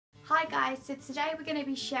Hi guys, so today we're going to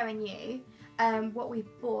be showing you what we've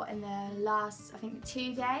bought in the last, I think,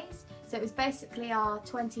 2 days. So it was basically our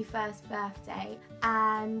 21st birthday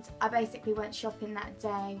and I basically went shopping that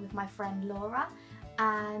day with my friend Laura,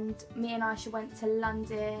 and me and Aisha went to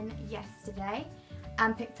London yesterday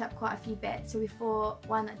and picked up quite a few bits, so we thought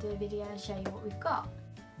why not do a video and show you what we've got.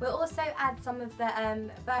 We'll also add some of the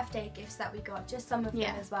birthday gifts that we got, just some of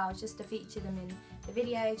them as well, just to feature them in the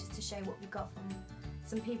video, just to show what we got from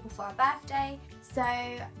some people for our birthday. So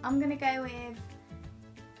I'm going to go with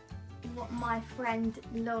what my friend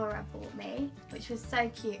Laura bought me, which was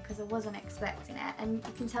so cute because I wasn't expecting it, and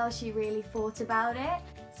you can tell she really thought about it.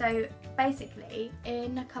 So basically,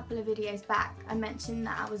 in a couple of videos back I mentioned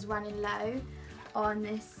that I was running low on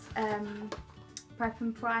this Prep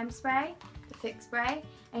and Prime spray, the Fix spray,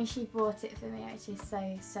 and she bought it for me, which is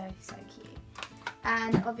so cute.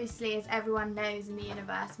 And obviously, as everyone knows in the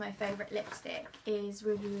universe, my favourite lipstick is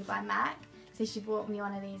Ruby Woo by MAC, so she bought me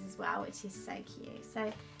one of these as well, which is so cute.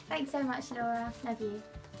 So thanks so much, Laura, love you.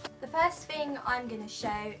 The first thing I'm going to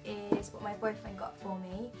show is what my boyfriend got for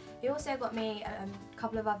me. He also got me a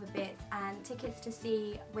couple of other bits and tickets to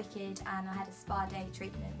see Wicked, and I had a spa day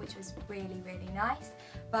treatment, which was really nice.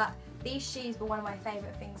 But these shoes were one of my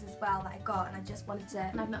favourite things as well that I got, and I just wanted to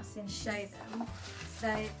and I've not seen show them.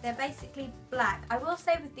 So they're basically black. I will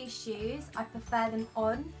say with these shoes I prefer them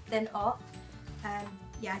on than off.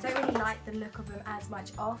 Yeah, I don't really like the look of them as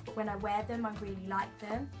much off, but when I wear them I really like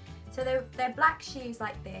them. So they're black shoes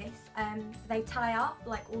like this. They tie up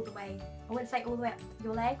like all the way, I wouldn't say all the way up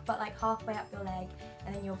your leg, but like halfway up your leg,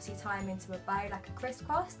 and then you obviously tie them into a bow like a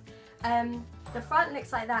crisscross. The front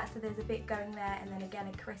looks like that, so there's a bit going there and then again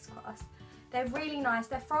a crisscross. They're really nice.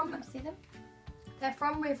 They're from, see them? They're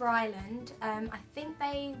from River Island. I think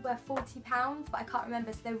they were £40, but I can't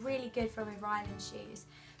remember, so they're really good for River Island shoes.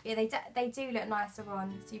 But yeah, they do look nicer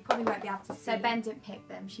on, so you probably won't be able to see. So Ben didn't pick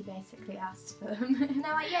them, she basically asked for them.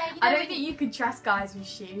 No, yeah, you I don't think you can trust guys with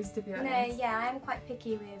shoes, to be honest. No, yeah, I am quite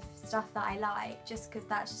picky with stuff that I like, just because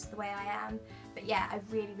that's just the way I am. But yeah, I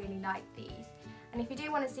really like these. And if you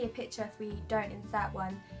do want to see a picture, if we don't insert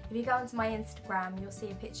one, if you go onto my Instagram, you'll see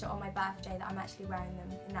a picture on my birthday that I'm actually wearing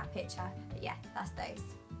them in that picture. But yeah, that's those.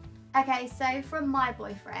 Okay, so from my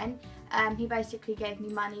boyfriend, he basically gave me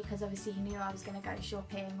money because obviously he knew I was going to go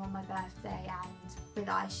shopping on my birthday and with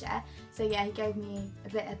Aisha. So yeah, he gave me a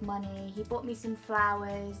bit of money. He bought me some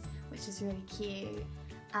flowers, which is really cute,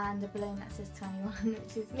 and a balloon that says 21,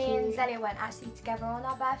 which is Me and Zelia weren't actually together on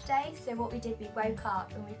our birthday, so what we did, we woke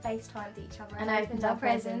up and we FaceTimed each other and opened our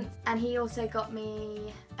presents. And he also got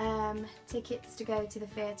me tickets to go to the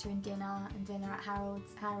theatre and dinner at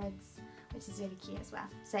Harrods, which is really cute as well.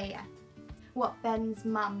 So yeah, what Ben's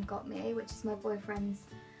mum got me, which is my boyfriend's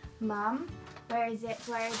mum. Where is it?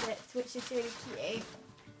 Which is really cute,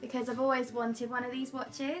 because I've always wanted one of these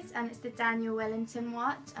watches, and it's the Daniel Wellington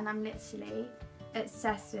watch, and I'm literally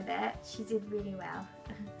obsessed with it. She did really well.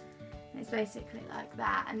 It's basically like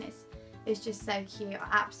that, and it's just so cute. I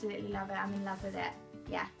absolutely love it. I'm in love with it.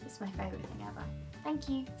 Yeah, it's my favourite thing ever. Thank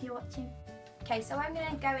you if you're watching. Okay, so I'm going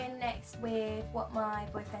to go in next with what my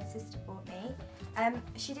boyfriend's sister bought me.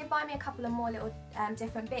 She did buy me a couple of more little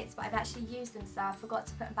different bits, but I've actually used them, so I forgot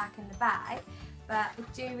to put them back in the bag. But I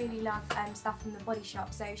do really love stuff from the Body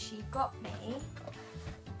Shop, so she got me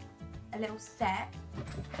a little set.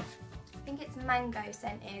 I think it's mango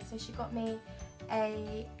scented, so she got me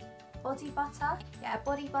a body butter, a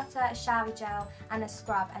body butter, a shower gel and a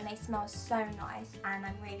scrub, and they smell so nice, and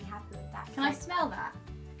I'm really happy with that. Can I smell that?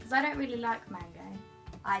 Because I don't really like mango.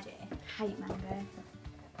 I do. I hate mango.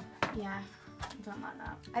 Yeah, I don't like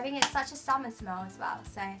that. I think it's such a summer smell as well,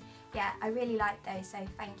 so yeah, I really like those, so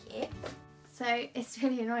thank you. So it's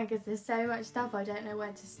really annoying because there's so much stuff, I don't know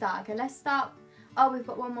where to start. Okay, let's start. Oh, we've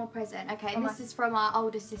got one more present. Okay, and this is from our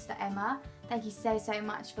older sister Emma. Thank you so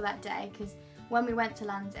much for that day, because when we went to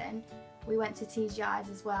London, we went to TGI's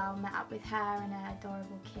as well, met up with her and her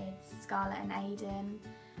adorable kids, Scarlett and Aiden.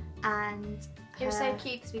 And it was so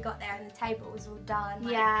cute because we got there and the table was all done,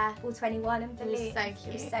 like, yeah, all 21 and balloons. It was so cute.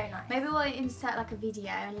 It was so nice. Maybe we'll insert like a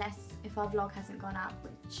video, unless if our vlog hasn't gone up,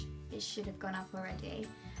 which it should have gone up already.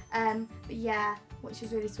 But yeah, which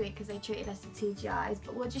was really sweet because they treated us to TGI's.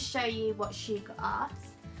 But we'll just show you what she got us.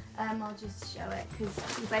 I'll just show it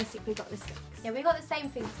because we basically got the 6. Yeah, we got the same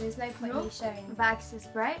thing, so there's no point in me showing. The bag's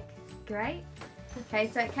just break. Great. Okay,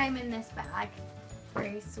 so it came in this bag.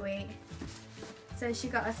 Really sweet. So she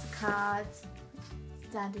got us a card,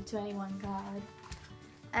 standard 21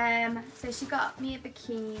 card. So she got me a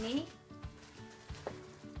bikini.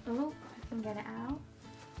 Oh, I can get it out.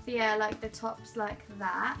 So yeah, like the top's like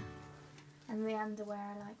that, and the underwear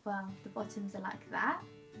are like, well, the bottoms are like that.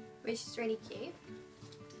 which is really cute.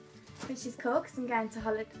 Which is cool because I'm going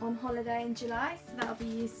to on holiday in July, so that'll be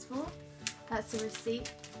useful. That's a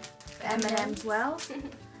receipt for M&M's well.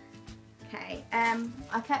 Okay,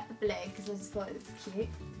 I kept the blue because I just thought it was cute.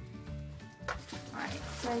 Right,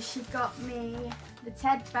 so she got me the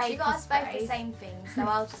Ted Baker She got us both sprays. the same thing, so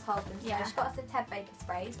I'll just hold them. Yeah. So she got us the Ted Baker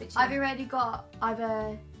sprays, which I've already got I've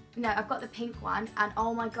got the pink one, and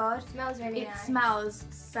oh my god, smells really nice. It smells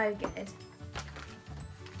so good.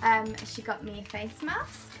 She got me a face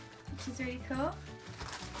mask, which is really cool.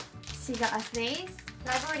 She got us these. And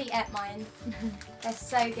I've already ate mine. They're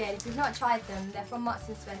so good. If you've not tried them, they're from Marks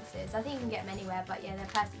and Spencer's. I think you can get them anywhere, but yeah, they're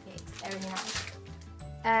plastic pigs. They're really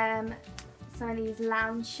nice. Some of these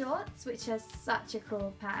lounge shorts, which are such a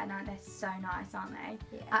cool pattern, and they're so nice, aren't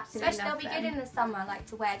they? Yeah. Absolutely. Especially they'll be good in the summer, like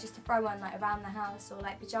to wear just to throw on like around the house, or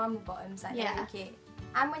like pyjama bottoms. Like they're really cute.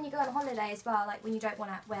 And when you go on holiday as well, like when you don't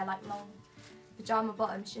want to wear like long pyjama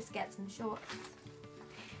bottoms, just get some shorts.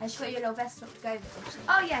 And she got you a little vest top to go with it, didn't she?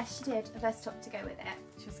 Oh yeah, she did. A vest top to go with it,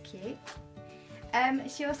 which was cute.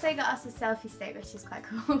 She also got us a selfie stick, which is quite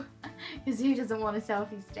cool. Because who doesn't want a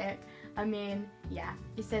selfie stick? I mean, yeah.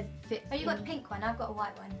 It says fits. Oh, you got the pink one. I've got a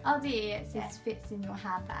white one. Oh, do you? It says fits in your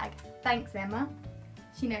handbag. Thanks, Emma.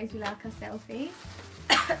 She knows we like our selfies.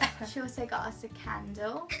 She also got us a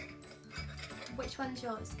candle. Which one's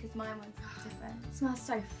yours? Because mine one's different. It smells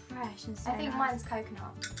so fresh and so I think nice. mine's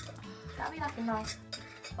coconut. That'd be like a nice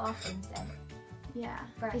bathroom scent. Yeah.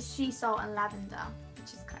 Fresh. It's sea salt and lavender,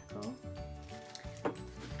 which is quite cool.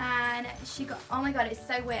 And she got, oh my god, it's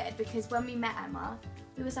so weird because when we met Emma,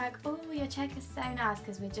 we was like, oh, your checkers so nice,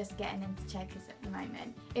 because we're just getting into checkers at the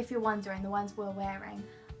moment. If you're wondering, the ones we're wearing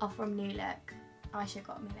are from New Look. Aisha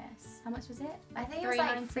got me this. How much was it? I think it was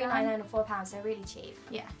like £3.99 or £4, so really cheap.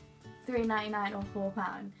 Yeah, £3.99 or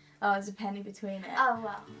 £4. Oh, there's a penny between it. Oh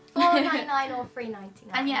well, £4.99 or £3.99.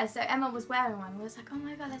 And yeah, so Emma was wearing one. We was like, oh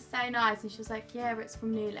my god, that's so nice. And she was like, yeah, it's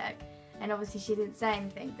from New Look. And obviously she didn't say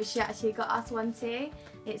anything, but she actually got us one too.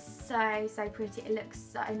 It's so pretty. It looks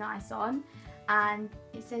so nice on. And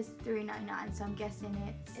it says £3.99, so I'm guessing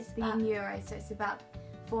it's in euros, so it's about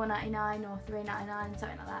 £4.99 or £3.99,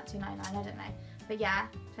 something like that, £2.99, I don't know. But yeah,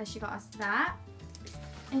 so she got us that.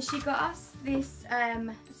 And she got us this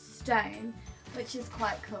stone, which is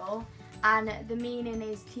quite cool. And the meaning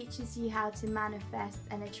is teaches you how to manifest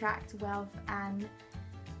and attract wealth and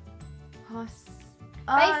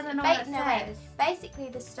I don't know what it says. Basically,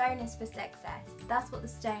 the stone is for success. That's what the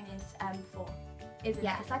stone is for, isn't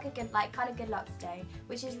it? It's like a good, kind of good luck stone,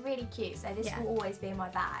 which is really cute. So this will always be in my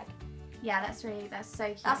bag. Yeah, that's so cute.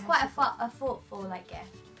 That's quite a thoughtful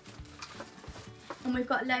gift. And we've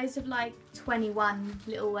got loads of like 21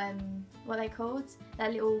 little what are they called? They're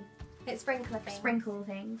little sprinkle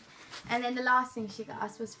things. And then the last thing she got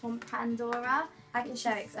us was from Pandora. I can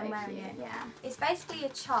show it because I'm wearing it. Yeah. It's basically a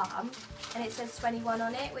charm, and it says 21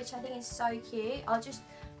 on it, which I think is so cute. I'll just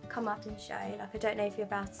come up and show. Like, I don't know if you're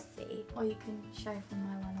about to see. Or you can show from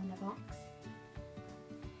my one on the box.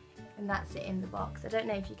 And that's it in the box. I don't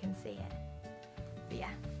know if you can see it. But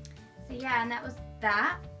yeah. So yeah, and that was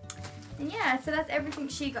that. And yeah, so that's everything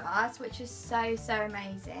she got us, which was so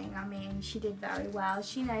amazing. I mean, she did very well.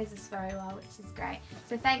 She knows us very well, which is great.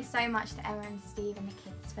 So thanks so much to Emma and Steve and the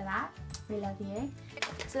kids for that. We love you.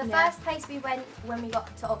 So the first place we went when we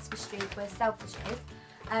got to Oxford Street was Selfridges.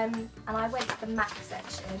 And I went to the MAC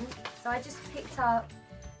section. So I just picked up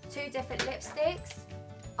 2 different lipsticks.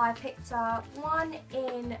 I picked up one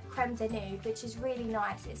in Creme de Nude, which is really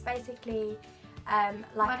nice. It's basically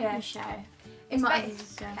like a show.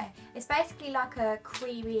 It's basically like a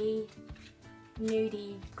creamy,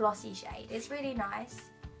 nudie, glossy shade. It's really nice.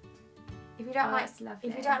 If you don't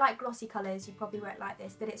like glossy colours, you probably won't like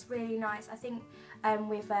this, but it's really nice. I think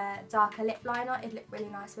with a darker lip liner, it'd look really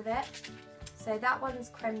nice with it. So that one's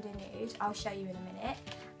Creme de Nude. I'll show you in a minute.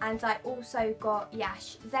 And I also got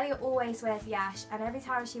Yash. Zelia always wears Yash, and every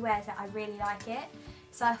time she wears it, I really like it.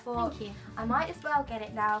 So I thought I might as well get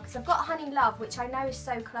it now because I've got Honey Love, which I know is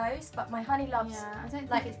so close, but my Honey Love's I don't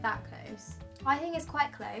think it's that close. I think it's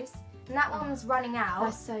quite close, and that one's running out.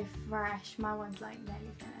 That's so fresh. My one's like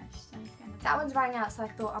nearly finished. That one's running out, so I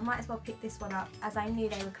thought I might as well pick this one up as I knew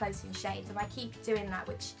they were close in shades, and I keep doing that,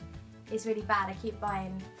 which is really bad. I keep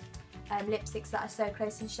buying lipsticks that are so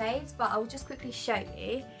close in shades, but I'll just quickly show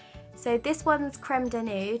you. So this one's Creme de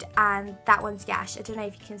Nude and that one's Yash. I don't know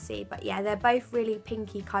if you can see, but yeah, they're both really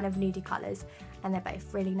pinky kind of nudie colours, and they're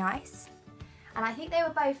both really nice. And I think they were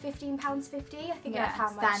both £15.50. I think that's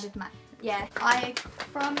how much. Standard MAC. Yeah.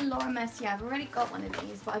 From Laura Mercier, I've already got one of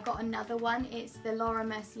these, but I got another one. It's the Laura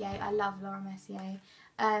Mercier. I love Laura Mercier.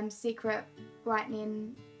 secret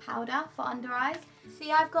brightening powder for under eyes.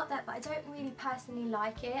 See, I've got that, but I don't really personally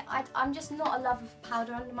like it. I'm just not a lover of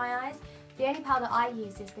powder under my eyes. The only powder I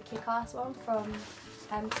use is the Kick-Ass one from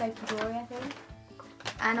Soap & Glory, I think.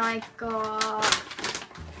 And I got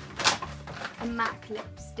a MAC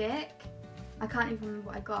lipstick. I can't even remember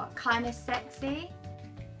what I got. Kinda Sexy.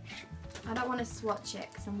 I don't want to swatch it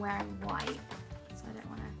because I'm wearing white, so I don't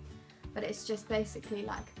want to. But it's just basically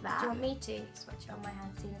like that. Do you want me to swatch it on my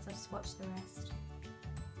hand, seeing as I've swatched the rest?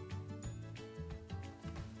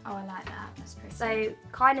 Oh, I like that. That's pretty. So,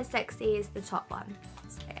 Kinda Sexy is the top one.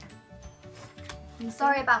 So, yeah. I'm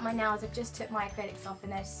sorry about my nails. I've just took my acrylics off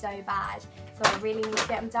and they're so bad. So I really need to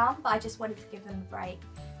get them done, but I just wanted to give them a break.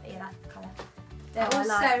 But yeah, that's the colour. They're all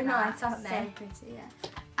so nice, aren't they? So pretty, yeah.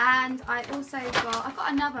 And I also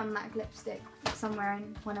got another MAC lipstick somewhere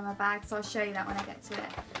in one of my bags, so I'll show you that when I get to it.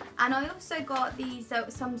 And I also got these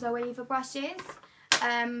some Zoeva brushes,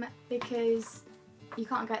 because you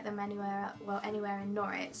can't get them anywhere in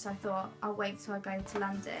Norwich, so I thought I'll wait till I go to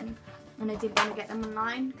London. And I didn't want to get them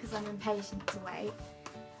online because I'm impatient to wait.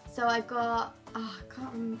 So I got, I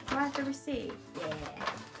can't remember, do I have the receipt?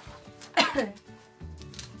 Yeah.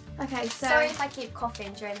 Okay, so... Sorry if I keep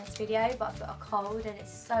coughing during this video, but I've got a cold and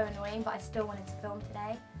it's so annoying, but I still wanted to film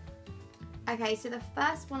today. Okay, so the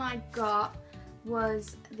first one I got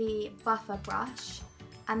was the buffer brush,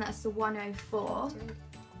 and that's the 104.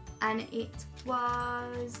 And it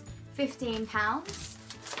was £15.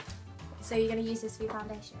 So you're going to use this for your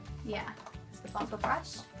foundation? Yeah. It's the buffer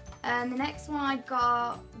brush. And the next one I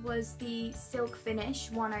got was the Silk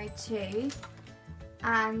Finish 102,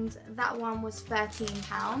 and that one was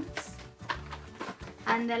 £13.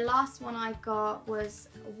 And the last one I got was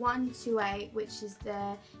 128, which is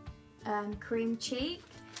the cream cheek,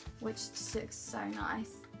 which just looks so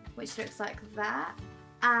nice, which looks like that.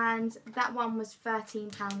 And that one was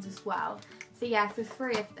 £13 as well. So yeah, for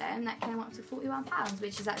 3 of them, that came up to £41,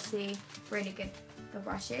 which is actually really good for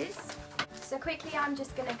brushes. So quickly, I'm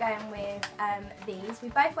just going to go in with these. We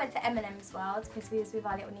both went to M&M's World because we was with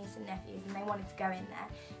our little niece and nephews and they wanted to go in there.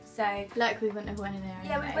 So like we wouldn't have went in there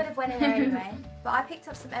anyway. Yeah, we would have went in there anyway. But I picked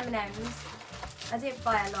up some M&M's. I didn't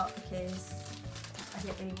buy a lot because I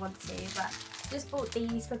didn't really want to, but just bought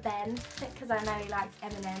these for Ben because I know he likes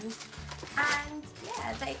M&M's. And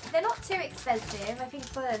yeah, they're not too expensive. I think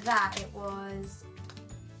for that it was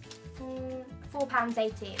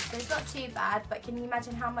 £4.80, so it's not too bad, but can you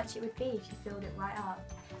imagine how much it would be if you filled it right up?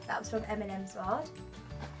 That was from M&M's World.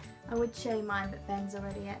 I would show you mine, but Ben's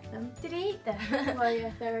already ate them. Did he eat them? Well,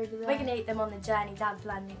 yeah, they're over there. We're going to eat them on the journey down to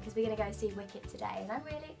London because we're going to go see Wicked today, and I'm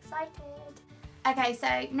really excited. Okay,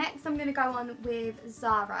 so next I'm going to go on with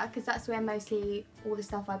Zara, because that's where mostly all the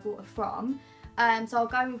stuff I bought are from. So I'll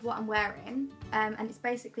go with what I'm wearing, and it's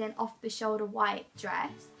basically an off-the-shoulder white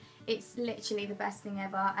dress. It's literally the best thing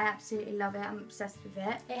ever. I absolutely love it. I'm obsessed with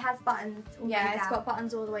it. It has buttons all the way down. Yeah, it's got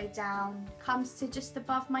buttons all the way down. Comes to just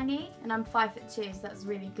above my knee, and I'm 5'2", so that's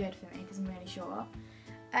really good for me because I'm really short.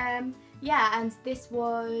 Yeah, and this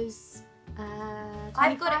was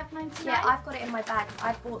 $25.99. Yeah, I've got it in my bag.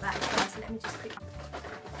 I bought that as well, so let me just quickly.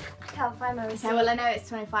 Can't find my receipt. Okay, well I know it's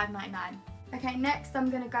 $25.99. Okay, next I'm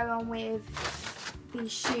gonna go on with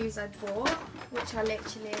these shoes I bought, which are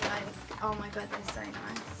literally like, oh my god, they're so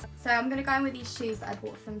nice. So I'm going to go in with these shoes that I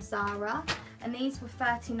bought from Zara, and these were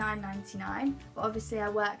 $39.99, but obviously I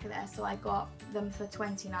work there, so I got them for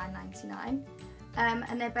 $29.99.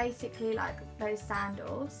 And they're basically like those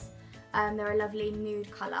sandals. They're a lovely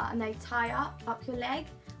nude colour, and they tie up your leg,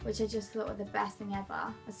 which I just thought were the best thing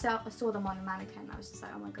ever. I saw them on a mannequin and I was just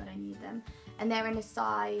like, oh my god, I need them. And they're in a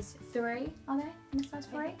size 3, are they? In a size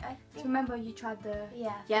 3? I think. So remember you tried the...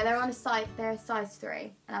 Yeah. Yeah, they're a size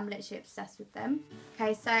 3, and I'm literally obsessed with them.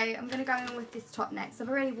 Okay, so I'm going to go in with this top next. I've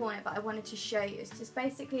already worn it, but I wanted to show you. It's just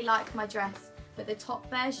basically like my dress, but the top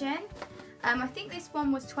version. I think this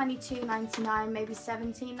one was $22.99, maybe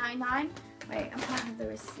 $17.99. Wait, I might have the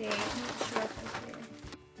receipt. I'm not sure if I do.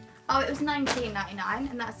 Oh, it was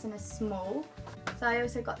 $19.99, and that's in a small. So I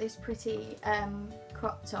also got this pretty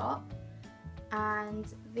crop top, and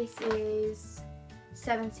this is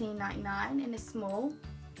 $17.99 in a small.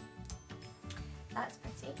 That's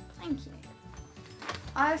pretty. Thank you.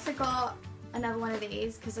 I also got another one of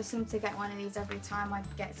these because I seem to get one of these every time I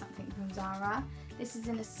get something from Zara. This is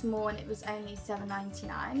in a small and it was only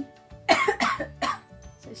 $7.99.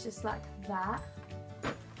 So it's just like that.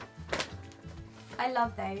 I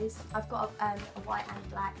love those. I've got a white and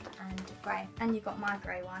black and grey. And you got my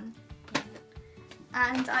grey one.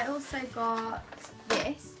 And I also got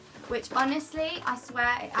this, which honestly, I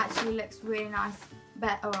swear it actually looks really nice,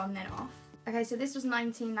 better on than off. Okay, so this was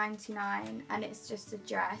 $19.99 and it's just a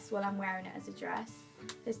dress. Well, I'm wearing it as a dress.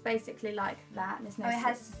 It's basically like that. And there's no. Oh, it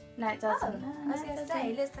has. No, it doesn't. Oh, No, I was going to say,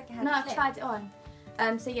 it looks like it has. No, a I've slip. tried it on.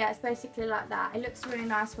 So yeah, it's basically like that. It looks really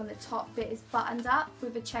nice when the top bit is buttoned up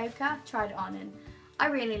with a choker. Tried it on and I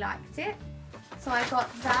really liked it. So I got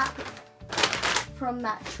that from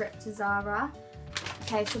that trip to Zara.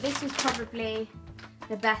 Okay, so this was probably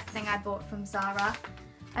the best thing I bought from Zara.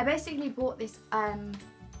 I basically bought this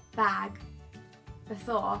bag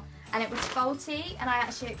before and it was faulty and I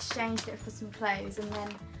actually exchanged it for some clothes and then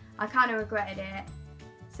I kind of regretted it.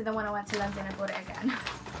 So then when I went to London I bought it again.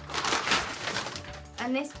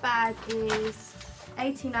 And this bag is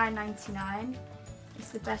 $89.99. It's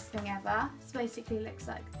the best thing ever. It basically looks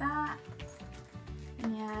like that.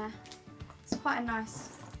 And yeah, it's quite a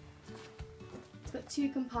nice, it's got 2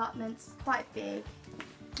 compartments, it's quite big.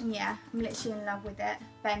 And yeah, I'm literally in love with it.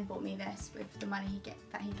 Ben bought me this with the money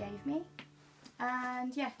that he gave me.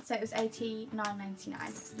 And yeah, so it was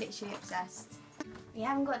 $89.99. Literally obsessed. We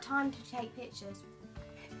haven't got time to take pictures.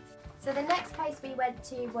 So the next place we went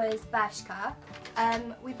to was Bershka.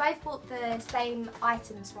 We both bought the same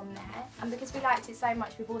items from there, and because we liked it so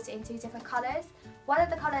much we bought it in 2 different colours. One of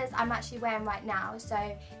the colours I'm actually wearing right now,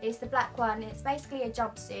 so it's the black one. It's basically a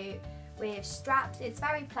jumpsuit with straps. It's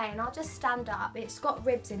very plain. I'll just stand up. It's got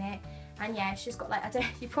ribs in it, and yeah, it's just got like, I don't,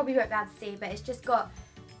 you probably won't be able to see, but it's just got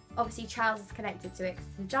obviously trousers connected to it because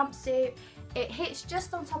it's a jumpsuit. It hits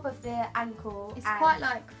just on top of the ankle. It's quite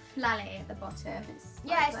like flally at the bottom.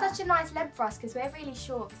 Yeah, it's such a nice length for us because we're really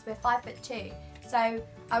short because we're 5'2". So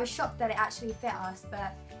I was shocked that it actually fit us,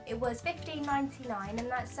 but it was $15.99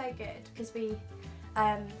 and that's so good because we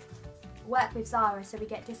work with Zara, so we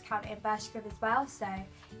get discounted in Bershka as well. So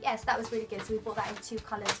yes, that was really good. So we bought that in 2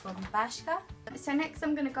 colours from Bershka. So next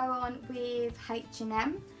I'm going to go on with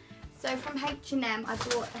H&M. So from H&M I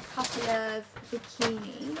bought a couple of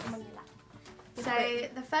bikinis. So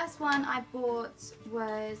the first one I bought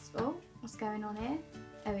was, oh, what's going on here?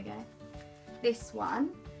 There we go. This one.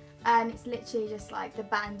 And it's literally just like the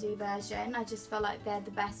bandeau version. I just feel like they're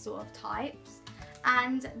the best sort of types.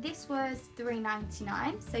 And this was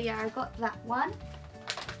 $3.99. So yeah, I got that one.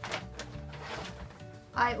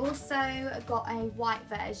 I also got a white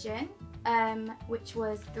version, which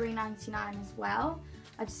was $3.99 as well.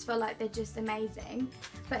 I just feel like they're just amazing.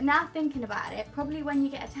 But now thinking about it, probably when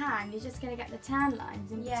you get a tan, you're just going to get the tan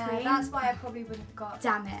lines in between. Yeah, that's why I probably wouldn't have got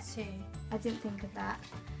Damn it. 2. I didn't think of that.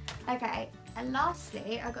 Okay, and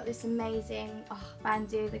lastly, I got this amazing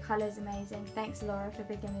bandeau. The colour's amazing. Thanks, Laura, for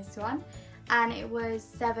picking this one. And it was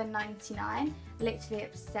 $7.99. Literally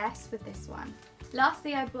obsessed with this one.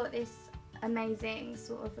 Lastly, I bought this amazing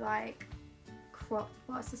sort of like crop.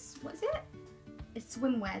 What is it? A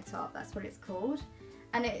swimwear top. That's what it's called.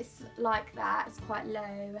 And it's like that. It's quite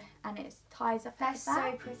low, and it ties up. That's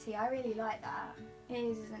so pretty. I really like that. It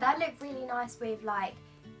is, isn't it? That looked really nice with like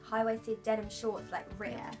high-waisted denim shorts, like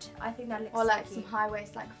ripped. Yeah. I think that looks or like so some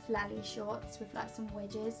high-waist like flally shorts with like some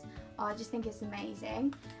wedges. Oh, I just think it's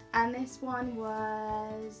amazing. And this one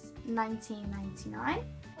was $19.99.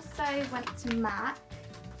 Also went to MAC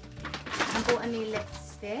and bought a new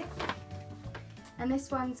lipstick. And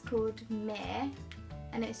this one's called Mere,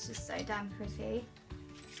 and it's just so damn pretty.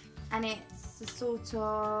 And it's a sort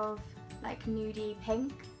of like nudie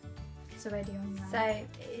pink. It's already on there. So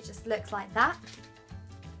it just looks like that,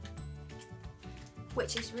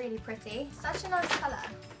 which is really pretty. Such a nice colour.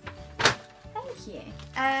 Thank you.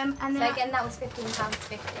 And then so again, that was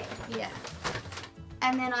 £15.50. Yeah.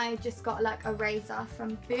 And then I just got like a razor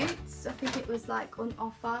from Boots. I think it was like on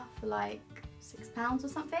offer for like £6 or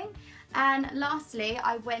something. And lastly,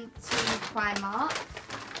 I went to Primark.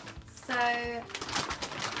 So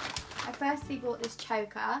I firstly bought this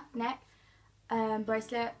choker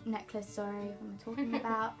necklace, sorry, what am I talking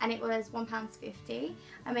about? And it was £1.50.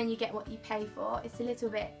 I mean, you get what you pay for. It's a little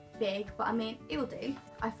bit big, but I mean, it'll do.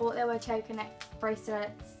 I thought there were choker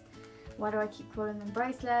bracelets. Why do I keep calling them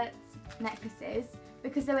bracelets? Necklaces.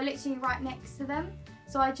 Because they were literally right next to them.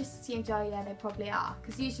 So I just assumed, oh yeah, they probably are.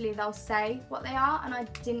 Because usually they'll say what they are, and I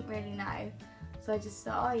didn't really know. So I just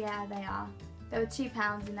thought, oh yeah, they are. They were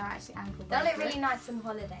 £2 and they're actually ankle bracelets. They look really nice on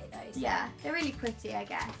holiday though. So. Yeah, they're really pretty, I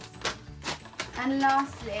guess. And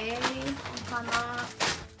lastly,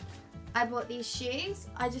 I bought these shoes.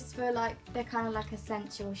 I just feel like they're kind of like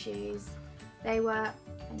essential shoes. They were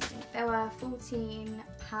 £14,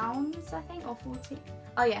 I think, or 14.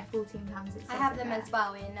 Oh yeah, £14. I have them as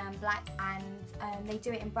well in black, and they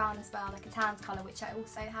do it in brown as well, like a tan colour, which I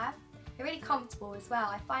also have. They're really comfortable as well.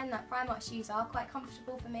 I find that Primark shoes are quite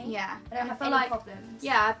comfortable for me. Yeah. I don't have feel any problems.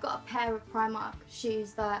 Yeah, I've got a pair of Primark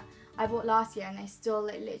shoes that I bought last year and they still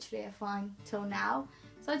literally are fine till now.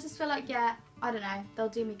 So I just feel like, yeah, I don't know, they'll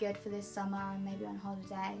do me good for this summer and maybe on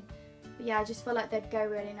holiday. But yeah, I just feel like they'd go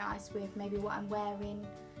really nice with maybe what I'm wearing.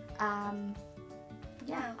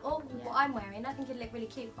 Yeah, or what I'm wearing. I think it'd look really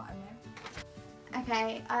cute with what I'm wearing.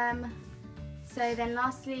 Okay, so then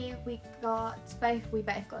lastly we both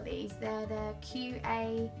got these. They're the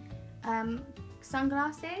QA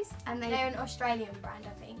sunglasses, and they're an Australian brand,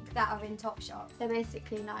 I think, that are in Topshop. They're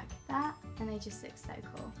basically like that, and they just look so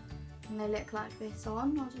cool. And they look like this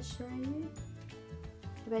on, I'll just show you.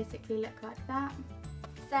 They basically look like that.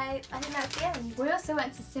 So I think that's the end. We also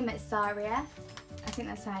went to Zara. I think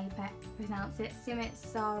that's how you pronounce it.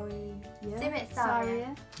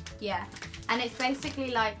 Zara. Yeah. And it's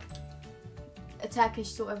basically like a Turkish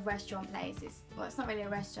sort of restaurant place. Well, it's not really a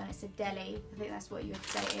restaurant, it's a deli. I think that's what you would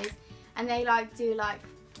say it is. And they like do like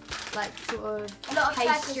sort of a lot of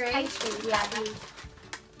pastry. Pastries, yeah,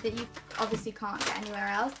 that you obviously can't get anywhere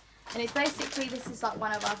else. And it's basically, this is like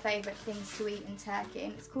one of our favourite things to eat in Turkey,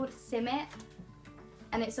 and it's called simit.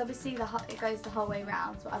 And it's obviously it goes the whole way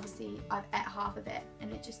round, so obviously I've ate half of it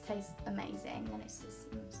and it just tastes amazing and it's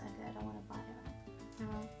just so good. I want to buy it.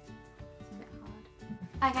 It's a bit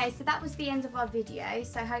hard. Okay, so that was the end of our video.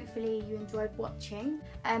 So hopefully you enjoyed watching.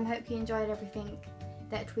 Hope you enjoyed everything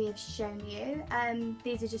that we have shown you.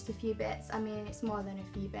 These are just a few bits. I mean, it's more than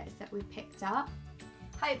a few bits that we picked up.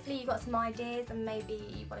 Hopefully you got some ideas and maybe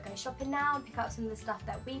you want to go shopping now and pick up some of the stuff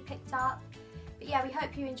that we picked up. But yeah, we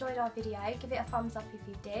hope you enjoyed our video. Give it a thumbs up if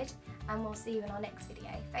you did, and we'll see you in our next video.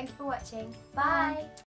 Thank you for watching. Bye!